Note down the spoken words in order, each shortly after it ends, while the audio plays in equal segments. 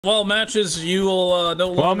Well, Matches, you will no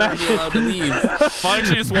longer be allowed to leave. Why don't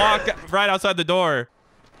you just walk right outside the door?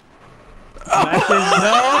 Matches,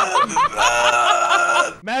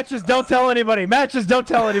 no. Matches, don't tell anybody. Matches, don't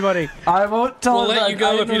tell anybody. I won't tell. We'll let you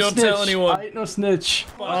go if you don't tell anyone. I ain't no snitch.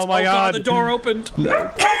 Oh my God! The door opened.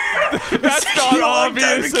 No. That's not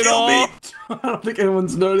obvious at all. I don't think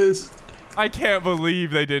anyone's noticed. I can't believe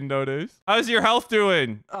they didn't notice. How's your health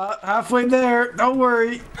doing? Halfway there. Don't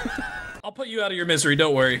worry. I'll put you out of your misery.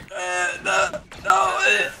 Don't worry. I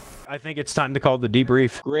think it's time to call the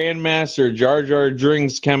debrief. Grandmaster Jar Jar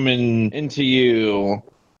Drinks coming into you.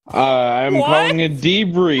 I'm calling a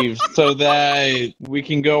debrief so that we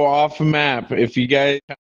can go off map. If you guys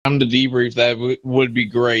come to debrief, that would be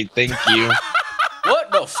great. Thank you.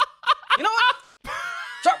 What the f? You know what?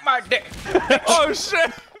 Suck my dick. Oh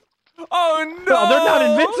shit! Oh no! Oh, they're not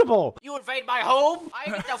invincible. You invade my home? I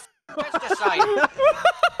get the pesticide.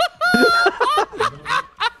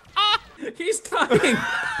 He's dying.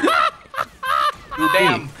 You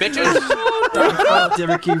damn bitches. Damn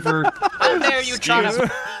it, Keeper. How dare you try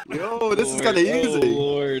to... Yo, this is kind of easy.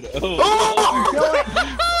 Lord.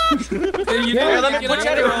 Here, let me put you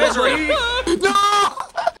out of your misery. No!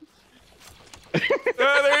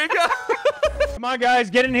 There you go. Come on, guys,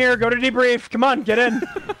 get in here. Go to debrief. Come on, get in.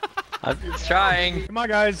 I'm just trying. Come on,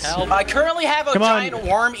 guys. Help. I currently have a giant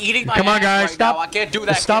worm eating my Come on, ass guys. right Stop. now. I can't do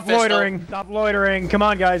that. Stop loitering. Stop loitering. Come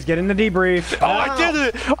on, guys. Get in the debrief. Oh, I did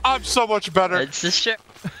it! I'm so much better. It's just shit.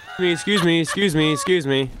 Excuse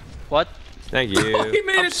me. What? Thank you. He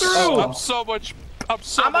made it through. I'm so much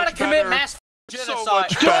about to commit mass so genocide.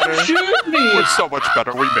 much better. Don't shoot me. We're so much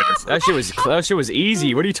better. We made it. That shit was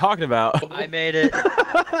easy. What are you talking about? I made it.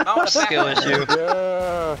 Skill issue.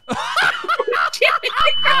 Yeah.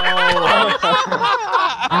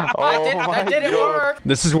 That didn't work.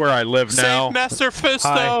 This is where I live now. Save Master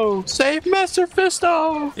Fisto. Save Master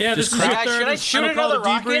Fisto. Yeah, this is Guys, your should I third shoot and final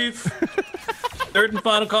call another to debrief. Third and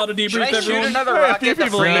final call to Should debrief, I shoot everyone. another rocket?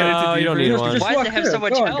 People made it to you don't need one. Why do they have so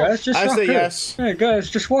much health? Guys, just I walk say through. yes. Hey guys,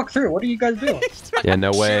 just walk through. What are you guys doing? Yeah,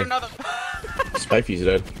 no way. Shoot another... Spifey's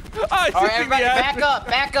dead. All right, everybody, back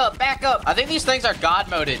up. I think these things are God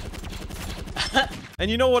moded. And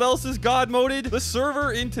you know what else is God moded? The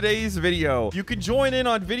server in today's video. You can join in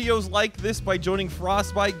on videos like this by joining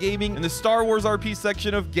Frostbite Gaming in the Star Wars RP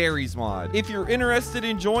section of Garry's Mod. If you're interested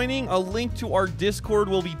in joining, a link to our Discord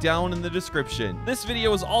will be down in the description. This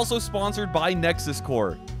video is also sponsored by Nexus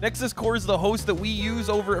Core. Nexus Core is the host that we use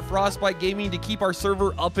over at Frostbite Gaming to keep our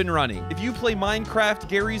server up and running. If you play Minecraft,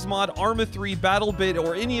 Garry's Mod, Arma 3, BattleBit,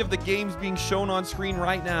 or any of the games being shown on screen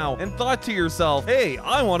right now, and thought to yourself, hey,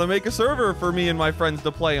 I want to make a server for me and my friends to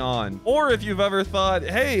play on. Or if you've ever thought,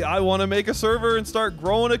 hey, I want to make a server and start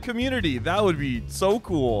growing a community, that would be so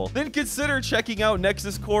cool, then consider checking out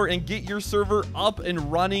Nexus Core and get your server up and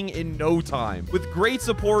running in no time. With great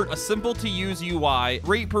support, a simple to use UI,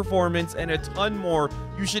 great performance, and a ton more,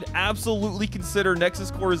 you should absolutely consider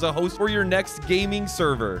Nexus Core as a host for your next gaming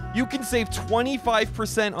server. You can save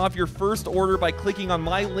 25% off your first order by clicking on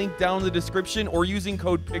my link down in the description or using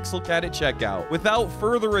code PixelCat at checkout. Without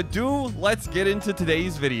further ado, let's get into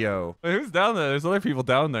today's video. Wait, who's down there? There's other people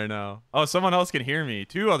down there now. Oh, someone else can hear me.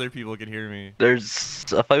 Two other people can hear me. There's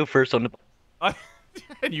a 501st on the...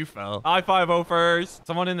 And you fell. I 501st.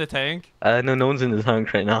 Someone in the tank? No one's in the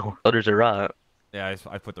tank right now. Oh, there's a rat. Yeah,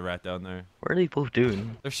 I put the rat down there. What are they both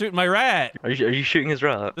doing? They're shooting my rat. Are you shooting his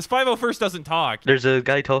rat? This 501st doesn't talk. There's a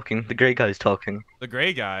guy talking. The gray guy's talking. The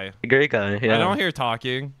gray guy? The gray guy, yeah. I don't hear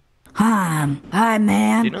talking. Hi,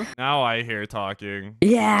 man. You know? Now I hear talking.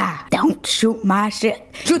 Yeah, don't shoot my shit.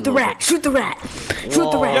 Shoot the rat. Shoot the rat. Shoot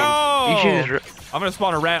the rat. Yo! You shoot his rat. I'm gonna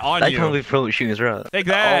spawn a rat on I you. can't believe probably shooting his rat. Take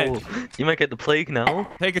that. Oh, you might get the plague now.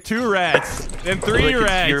 Take a 2 rats, and 3 Like it's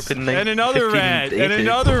rats, Europe in and another rat, and 1580.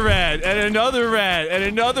 another rat, and another rat, and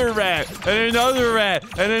another rat, and another rat,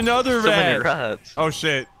 and another So many rat. rats. Oh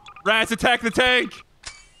shit. Rats attack the tank.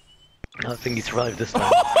 I think he survived this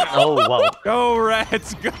time. Oh, wow. Go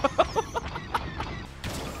rats, go.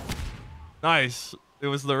 Nice. It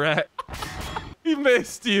was the rat. He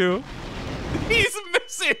missed you. He's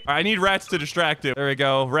missing. I need rats to distract him. There we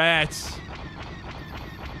go. Rats.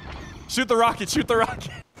 Shoot the rocket. Shoot the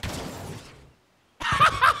rocket.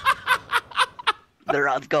 The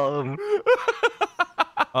rat's got him.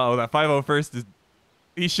 Uh oh, that 501st is...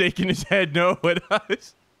 He's shaking his head no at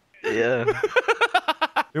us. Yeah.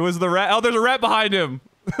 It was the rat. Oh, there's a rat behind him.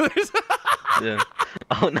 Yeah.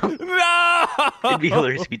 Oh, no. No! It'd be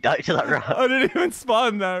hilarious if he died to that rat. I didn't even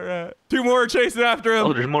spawn that rat. 2 more are chasing after him.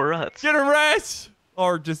 Oh, there's more rats. Get him, rats!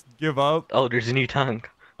 Or just give up. Oh, there's a new tank.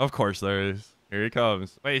 Of course there is. Here he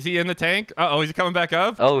comes. Wait, is he in the tank? Uh-oh, is he coming back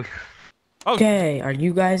up? Oh. Okay, are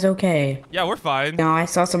you guys okay? Yeah, we're fine. Now, I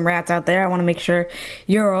saw some rats out there. I want to make sure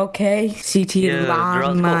you're okay. CT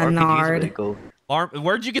Laminard.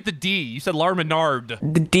 Where'd you get the D? You said Larminard.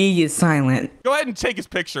 The D is silent. Go ahead and take his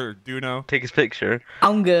picture, Duno. Take his picture.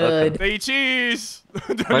 I'm good. Say cheese.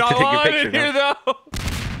 Do take not your want picture it here, though.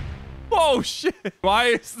 Oh, shit. Why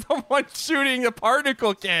is someone shooting a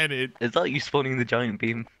particle cannon? Is that you spawning the giant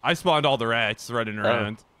beam? I spawned all the rats running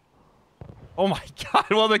around. Oh my god,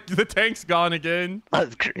 well the tank's gone again.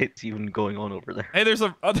 That's great. It's even going on over there. Hey, there's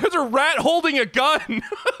a rat holding a gun. Who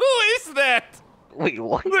is that? Wait,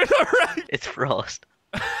 what? There's a rat. It's Frost.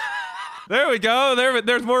 There we go.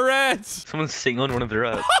 There's more rats. Someone's sitting on one of the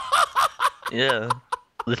rats. Yeah.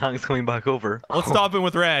 The tank's coming back over. Let's stop him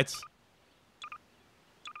with rats.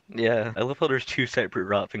 Yeah. I love how there's two separate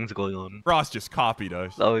rat things going on. Frost just copied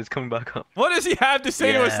us. Oh, he's coming back up. What does he have to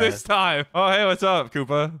say to us this time? Oh, hey, what's up,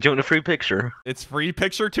 Koopa? Do you want a free picture? It's Free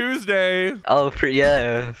Picture Tuesday. Oh, free,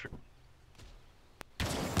 yeah.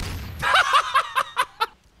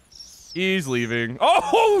 He's leaving.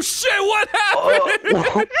 Oh, shit, what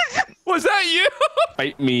happened? Was that you?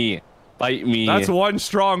 Fight me. Fight me. That's one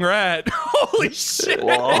strong rat. Holy shit.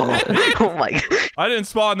 Whoa. Oh my god. I didn't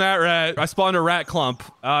spawn that rat. I spawned a rat clump.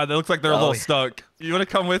 That looks like they're a little stuck. You want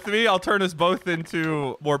to come with me? I'll turn us both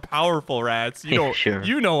into more powerful rats. You know, sure.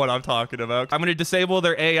 You know what I'm talking about. I'm going to disable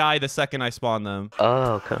their AI the second I spawn them.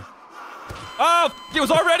 Oh, okay. Oh, it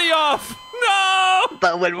was already off. No!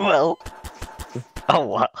 That went well. Oh,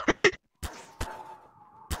 wow.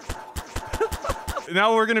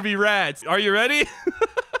 Now we're going to be rats. Are you ready?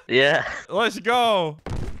 Yeah. Let's go.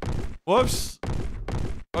 Whoops.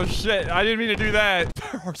 Oh shit, I didn't mean to do that.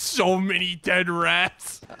 There are so many dead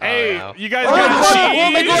rats. Hey, you guys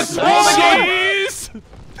got cheese?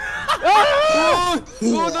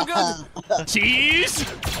 Cheese?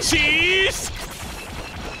 Cheese?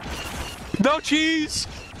 No cheese!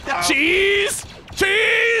 Cheese?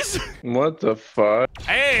 Cheese? What the fuck?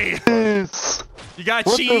 Hey! You got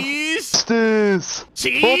What cheese? This?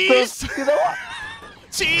 Cheese? You know what?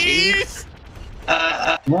 Cheese?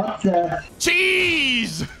 What the?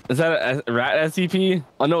 Cheese! Is that a rat SCP?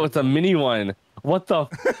 Oh no, it's a mini one. What the?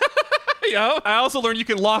 Yo, I also learned you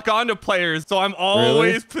can lock onto players, so I'm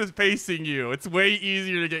always pacing you. It's way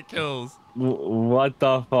easier to get kills. What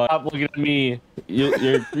the fuck? Stop looking at me.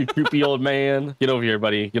 You're creepy old man. Get over here,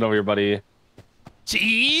 buddy. Get over here, buddy.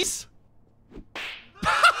 Cheese?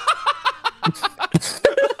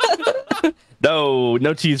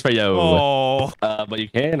 No cheese for you. Oh. But you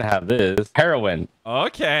can have this. Heroin.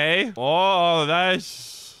 Okay. Oh,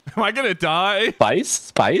 that's... Am I gonna die?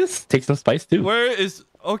 Spice? Take some spice too. Where is...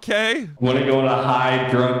 Okay. Want to go in a high,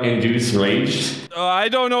 drunk, induced rage? I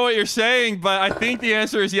don't know what you're saying, but I think the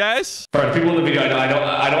answer is yes. For the people in the video, I don't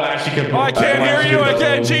actually... Oh, I can't hear you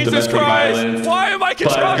again. Jesus Christ. Why am I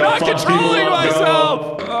not controlling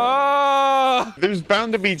myself? There's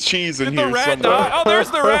bound to be cheese in Did here the rat somewhere. die? Oh,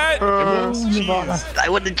 there's the rat. It wants cheese. I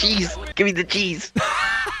want the cheese. Give me the cheese.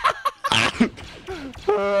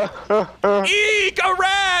 Eek! A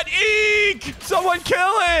rat! Eek! Someone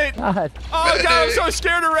kill it! God. Oh god, I'm so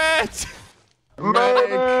scared of rats!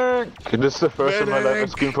 Medic! This is the first time in my life I'm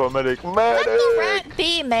screaming for a medic. Medic! Let the rat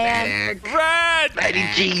be, man. Rat! I need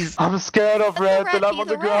cheese. I'm scared of rats and I'm on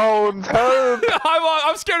the ground. Help!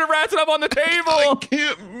 I'm scared of rats and I'm on the table! I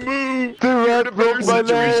can't move. The rat broke my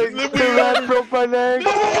leg! The rat broke my leg!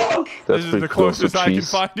 This is the closest I can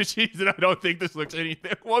find to cheese, and I don't think this looks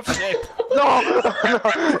anything. Whoops, shit. No!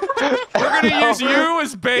 We're gonna use you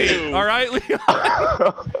as bait, alright, Leon?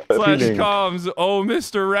 Slash comms. Oh,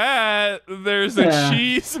 Mr. Rat, there's a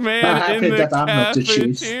cheese man in the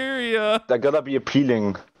cafeteria. That gotta be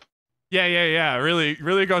appealing. Yeah.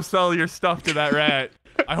 Really go sell your stuff to that rat.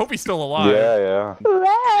 I hope he's still alive. Yeah.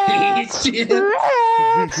 Rats!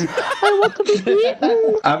 Rats! I want to be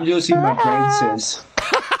eaten! I'm using my brain cells.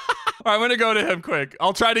 Alright, I'm gonna go to him quick.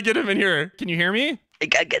 I'll try to get him in here. Can you hear me? I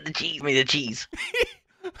gotta get the cheese. Give me the cheese.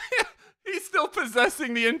 He's still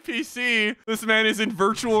possessing the NPC. This man is in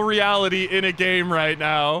virtual reality in a game right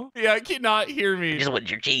now. Yeah, he cannot hear me. I just want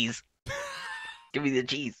your cheese. Give me the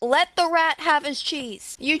cheese. Let the rat have his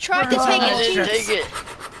cheese. You tried to take his cheese.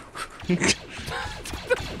 Take it.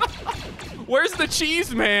 Where's the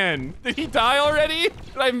cheese man? Did he die already?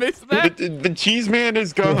 Did I miss that? The cheese man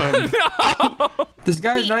is gone. No. This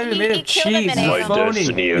guy's not even made of cheese. He's a phony.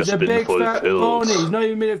 He's a big fat phony. He's not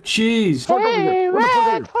even made of cheese. Hey,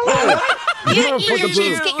 rat! Get your cheese. Get your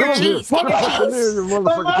cheese. Get your cheese. I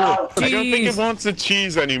don't think it wants the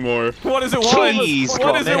cheese anymore. What does it want? Cheese.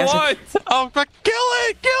 What does it want? Oh, but kill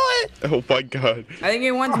it! Oh my god. I think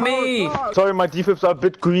it wants me. Sorry, my defibs are a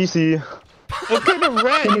bit greasy. What kind of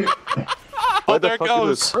rat? Oh, there it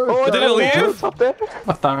goes. Oh, did it leave? What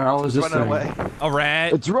the hell is this thing? A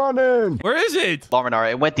rat. It's running. Where is it? Lorminar,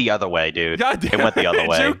 it went the other way, dude. God damn, it went the other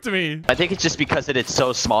way. It juked me. I think it's just because it's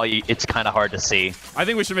so small, it's kind of hard to see. I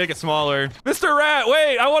think we should make it smaller. Mr. Rat,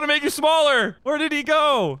 wait, I want to make you smaller. Where did he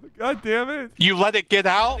go? God damn it. You let it get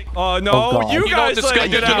out? Oh, no. You guys let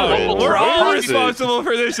it get out. We're all responsible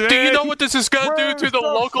for this, man. Do you know what this is going to do to the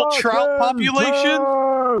local trout population?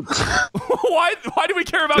 Why do we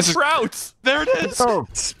care about trouts? There it is.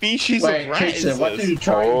 Species of rat. Jason, what are you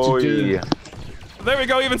trying to do? There we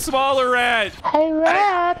go, even smaller rat. Hey,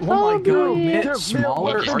 rat. Oh my god, man.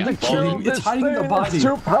 Smaller? Are you kidding me? It's hiding the body.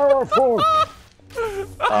 Too powerful.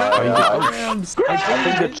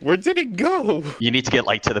 Where did it go? You need to get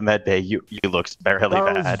like to the med bay. You look barely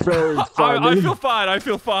bad. I feel fine. I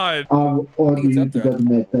feel fine. Or do you need to go to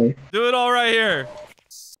med bay? Do it all right here.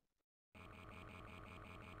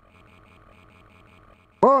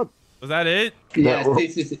 What? Was that it? Yeah,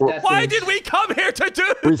 why did we come here to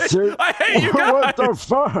do this? I hate you guys. What the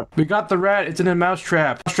fuck? We got the rat. It's in a mouse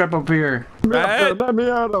trap. Mouse trap up here. Rat? Let me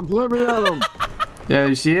at him. Let me at him. Yeah,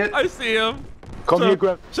 you see it? I see him. Come here,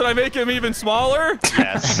 grab. Should I make him even smaller?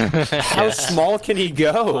 Yes. How small can he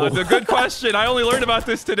go? That's a good question. I only learned about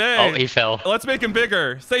this today. Oh, he fell. Let's make him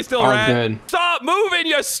bigger. Stay still, rat. Good. Stop moving,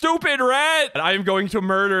 you stupid rat. I am going to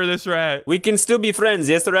murder this rat. We can still be friends,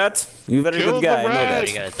 yes, rat? You're a very good guy. I know that.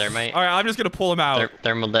 You got a thermite? All right, I'm just going to pull him out.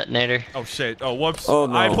 Thermal detonator? Oh, shit. Oh, whoops. Oh,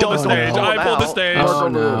 no. I pulled the stage. I pulled the stage. Oh,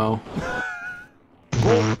 no.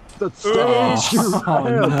 The stage. Oh,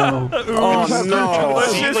 no. Oh, no.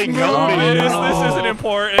 Let's just move this. This isn't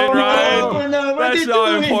important, right? That's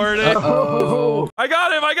not important. I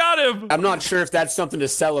got him. I got him. I'm not sure if that's something to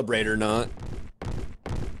celebrate or not.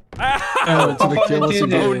 Oh, it's gonna kill us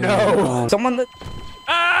again. Oh, no. Someone that.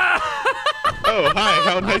 Oh, hi.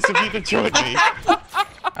 How nice of you to join me.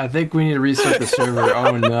 I think we need to restart the server.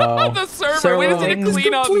 Oh, no. The server. We just need to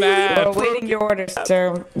clean up map. Awaiting your orders,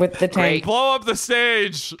 sir, with the tank. Blow up the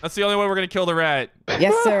stage. That's the only way we're going to kill the rat.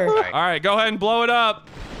 Yes, sir. All right, go ahead and blow it up.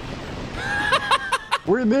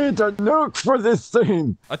 We need a nuke for this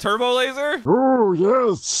thing. A turbo laser? Oh,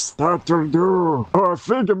 yes. That'll do. Oh, I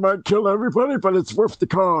think it might kill everybody, but it's worth the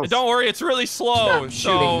cost. Don't worry, it's really slow.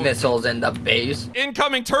 Shooting missiles in the base.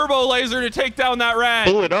 Incoming turbo laser to take down that rat.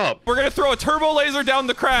 Pull it up. We're going to throw a turbo laser down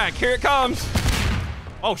the crack. Here it comes.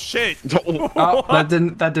 Oh, shit. Oh,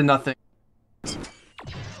 that did nothing.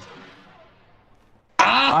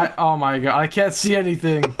 Oh my god, I can't see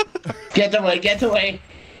anything. Get away, get away.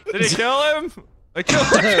 Did it kill him? I killed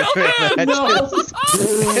him! No!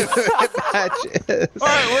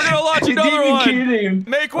 Alright, we're gonna launch another one!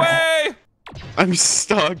 Make way! I'm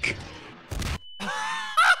stuck. I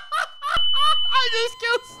just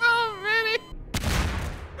killed so many!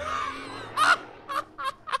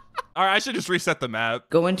 Alright, I should just reset the map.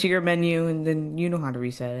 Go into your menu and then you know how to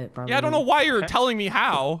reset it, probably. Yeah, I don't know why you're telling me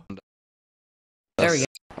how. There we go.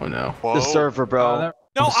 Oh no. The server, bro.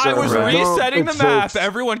 No, I was resetting the map. fixed.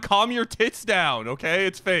 Everyone calm your tits down, okay?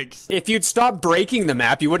 It's fixed. If you'd stop breaking the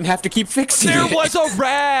map, you wouldn't have to keep fixing it. There was a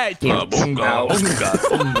rat! He's like, oh no.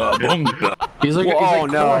 He's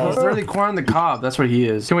literally corn on the cob. That's what he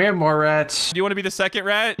is. Can we have more rats? Do you want to be the second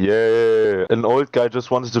rat? Yeah, an old guy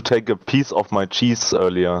just wanted to take a piece of my cheese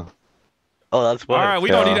earlier. Oh, that's what. All right, we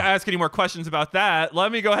don't need to ask any more questions about that.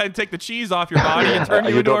 Let me go ahead and take the cheese off your body and turn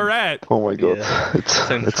you into a rat. Oh my god,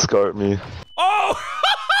 it scared me. Oh!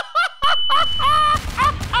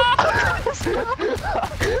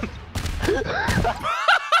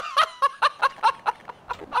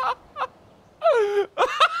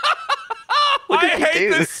 I hate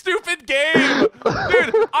this stupid game, dude.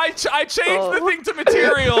 I changed the thing to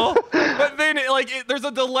material, but then there's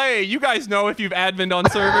a delay. You guys know if you've admined on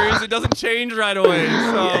servers, it doesn't change right away.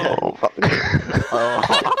 So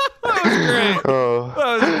that was great. That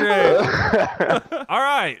was great. All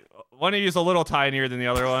right, one of you is a little tinier than the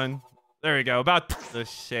other one. There we go. About the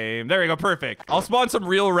same. There we go. Perfect. I'll spawn some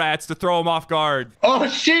real rats to throw them off guard. Oh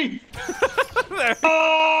shit! There.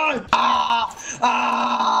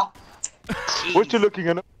 What you looking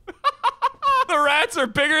at? The rats are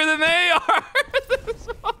bigger than they are.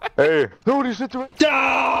 Hey, holy shit! Why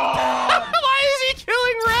is he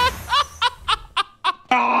killing rats?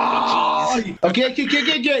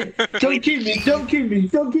 Okay. Don't kill me. Don't kill me.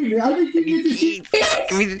 Don't kill me. I need to get the cheese.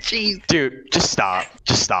 Give me the cheese. Dude, just stop.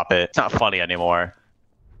 Just stop it. It's not funny anymore.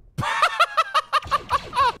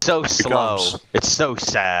 So slow. It's so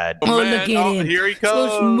sad. Oh, look at him. Here he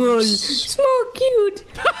comes. So small, cute.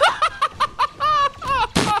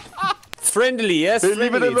 Friendly, yes. Hey,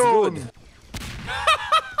 leave it alone.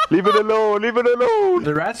 Leave it alone. Leave it alone.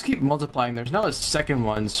 The rats keep multiplying. There's now a second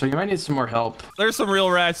one, so you might need some more help. There's some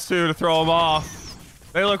real rats too to throw them off.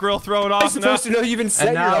 They look real thrown off. I'm supposed to know you even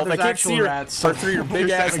set your health. I can't see your rats. part through your big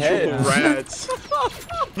ass head. Rats.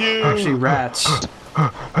 Actually, rats.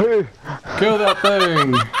 Hey, Kill that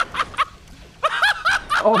thing.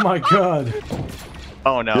 Oh my god.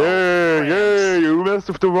 Oh no. Yeah, you messed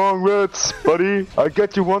with the wrong rats, buddy. I'll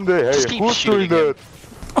get you one day. Hey, who's doing that?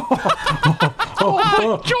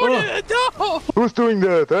 Oh, Jordan, no! Who's doing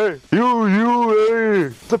that? Hey, you, hey!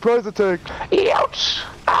 Surprise attack! Ouch!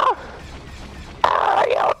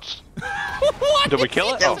 Ouch! Did we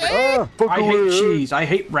kill it? Fuck I away, hate cheese. I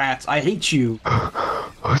hate rats. I hate you.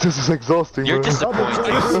 This is exhausting. You're man.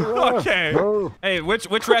 disappointing. Okay. no. Hey, which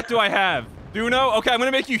rat do I have? Do you know? Okay, I'm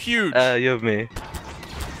gonna make you huge. You have me.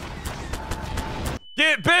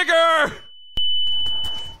 Get bigger!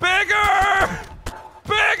 Bigger!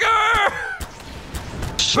 Bigger!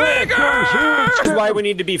 Bigger! That's why we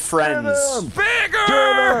need to be friends.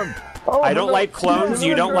 Bigger! Oh, I don't like clones.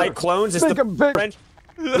 You don't like clones. It's the big. French.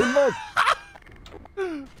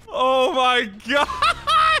 Oh my god!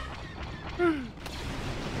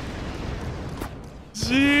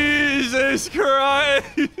 Jesus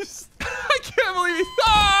Christ! I can't believe he.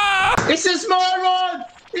 Ah! It's a small one.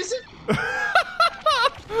 It's a...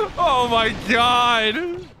 Oh my god!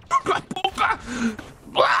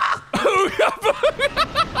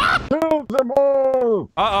 Kill them all.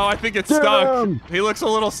 Uh-oh, I think it's Get stuck. him. He looks a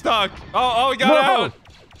little stuck. Oh, he got out!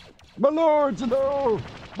 My lord, no!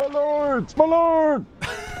 My lord! My lord!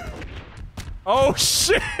 Oh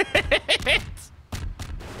shit!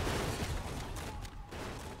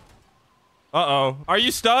 Uh-oh. Are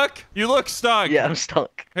you stuck? You look stuck. Yeah, I'm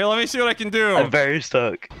stuck. Hey, let me see what I can do. I'm very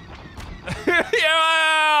stuck.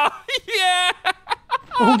 Yeah! Yeah!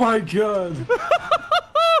 Oh my god.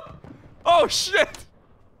 Oh shit!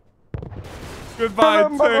 Goodbye,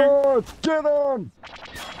 Get him, my Ting. lord! Get him!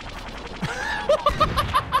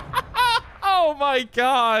 Oh my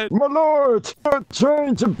god! My lord! I'm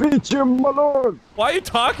trying to beat you, my lord! Why are you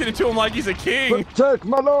talking to him like he's a king? Protect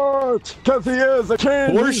my lord! Cause he is a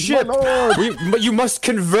king! Worship. He's my lord. You must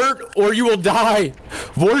convert or you will die.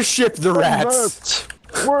 Worship the rats.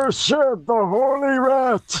 Worship the holy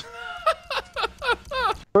rat!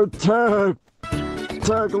 Attack!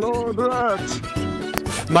 Attack Lord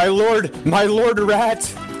Rat! My lord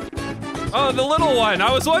rat. Oh, the little one.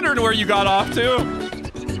 I was wondering where you got off to.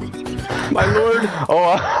 My lord.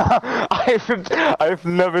 Oh, I've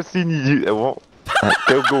never seen you.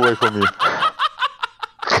 Don't go away from me.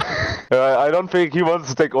 I don't think he wants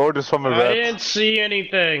to take orders from a rat. I didn't see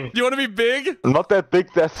anything. Do you want to be big? Not that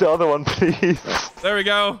big. That's the other one, please. There we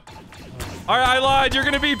go. All right, I lied. You're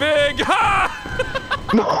gonna be big. Ha!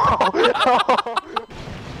 No.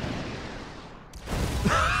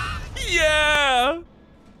 Yeah.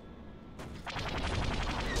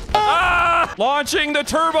 Ah! Launching the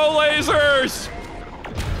turbo lasers.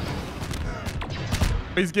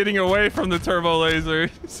 He's getting away from the turbo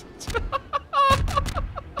lasers.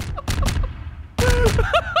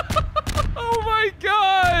 Oh my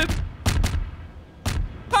god!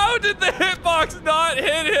 How did the hitbox not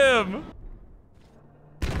hit him?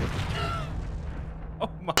 Oh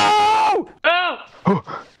my. Oh!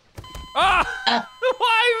 Oh! Ah!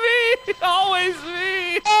 Why me? Always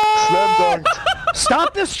me! Slam dunk.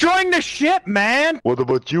 Stop destroying the ship, man! What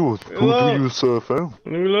about you? Who do you serve, huh?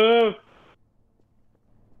 Love.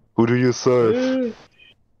 Who do you serve?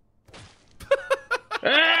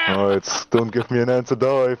 Alright, don't give me an answer,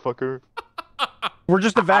 die, fucker. We're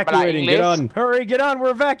just evacuating. Get on. Hurry, get on.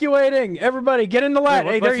 We're evacuating. Everybody, get in the lat.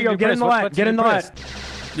 Hey, there you go. Get in the lat. Get in the lat.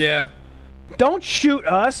 Yeah. Don't shoot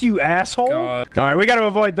us, you asshole. God. All right, we got to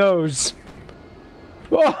avoid those.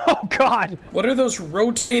 Oh, God. What are those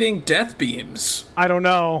rotating death beams? I don't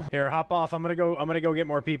know. Here, hop off. I'm gonna go get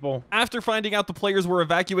more people. After finding out the players were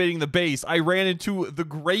evacuating the base, I ran into the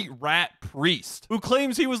Great Rat Priest, who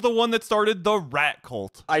claims he was the one that started the rat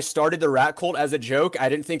cult. I started the rat cult as a joke. I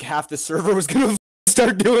didn't think half the server was gonna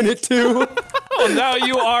start doing it too. Oh, now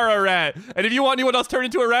you are a rat. And if you want anyone else turned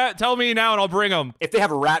into a rat, tell me now and I'll bring them. If they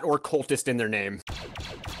have rat or cultist in their name.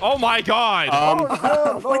 Oh my god.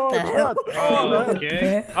 What the hell?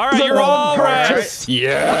 Okay. All right, you're all rats.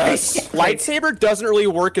 Yes. Lightsaber doesn't really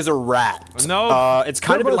work as a rat. No. It's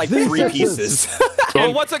kind of in like 3 pieces.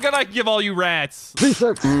 Well, what's it gonna give all you rats?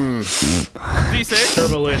 D6. D6?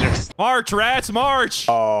 Turbo lasers. March, rats, march.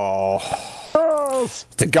 Oh.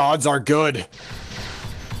 The gods are good.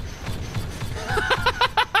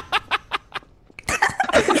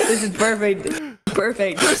 This is perfect.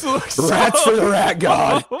 Perfect. This looks Rats so for the rat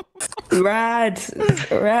god. Rats.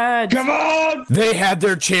 Rats. Come on! They had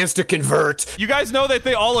their chance to convert. You guys know that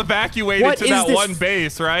they all evacuated to that one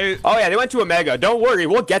base, right? Oh yeah, they went to Omega. Don't worry,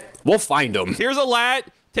 we'll find them. Here's a lat.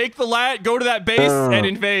 Take the lat, go to that base, and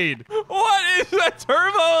invade. What is that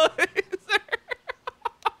turbo laser?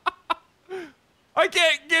 I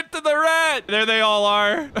can't get to the rat. There they all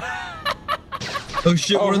are. Oh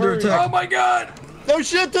shit, we're under attack. Oh my god. Oh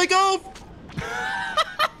shit, take off.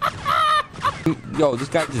 Yo, this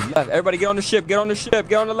guy just left. Everybody get on the ship, get on the ship,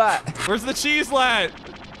 get on the lat. Where's the cheese lat?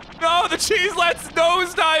 No, the cheese lat's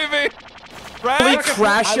nosediving. He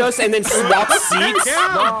crashed us and then swapped seats.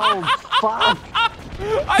 No, fuck.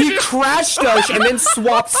 He crashed us and then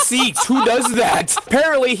swapped seats. Who does that?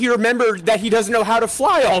 Apparently, he remembered that he doesn't know how to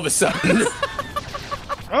fly all of a sudden.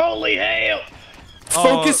 Holy hell!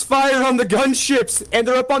 Focus fire on the gunships, and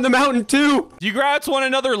they're up on the mountain too. You grats want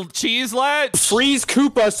another cheese lat? Freeze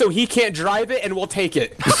Koopa so he can't drive it, and we'll take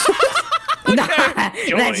it.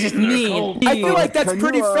 That's just mean. I feel like that's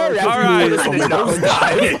pretty fair. All right.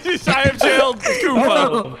 I have jailed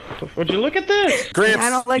Koopa. Would you look at this? Gramps, I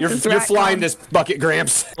don't like you're this flying this bucket,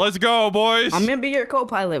 Gramps. Let's go, boys. I'm gonna be your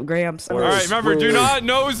co-pilot, Gramps. All right, remember, do not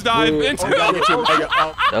nosedive into.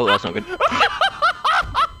 Oh, that's not good.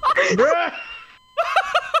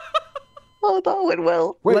 Oh, that went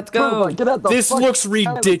well. Wait, let's go. Get out the This looks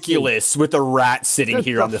ridiculous with a rat sitting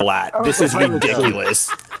here on the flat. This is ridiculous.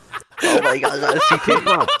 Oh my god, that's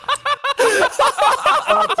CT.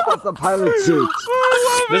 That's the pilot seat.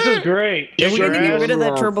 This is great. Are we gonna get rid of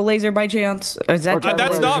that turbo laser by chance? Is that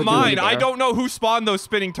that's not mine. I don't know who spawned those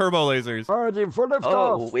spinning turbo lasers.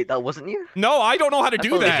 Oh, wait, that wasn't you? No, I don't know how to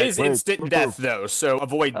do that. It is instant death, though, so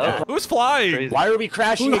avoid that. Who's flying? Why are we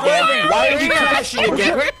crashing again? Why are we crashing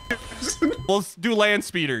again? We'll do land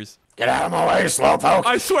speeders. Get out of my way, slowpoke.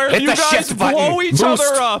 I swear, if you guys blow each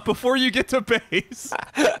other up before you get to base,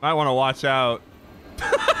 I want to watch out.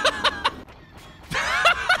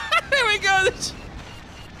 There we go.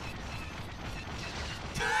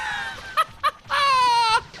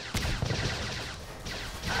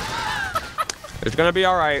 It's gonna be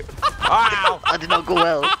all right. Wow, that did not go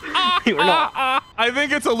well. You were not. I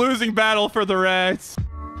think it's a losing battle for the rats.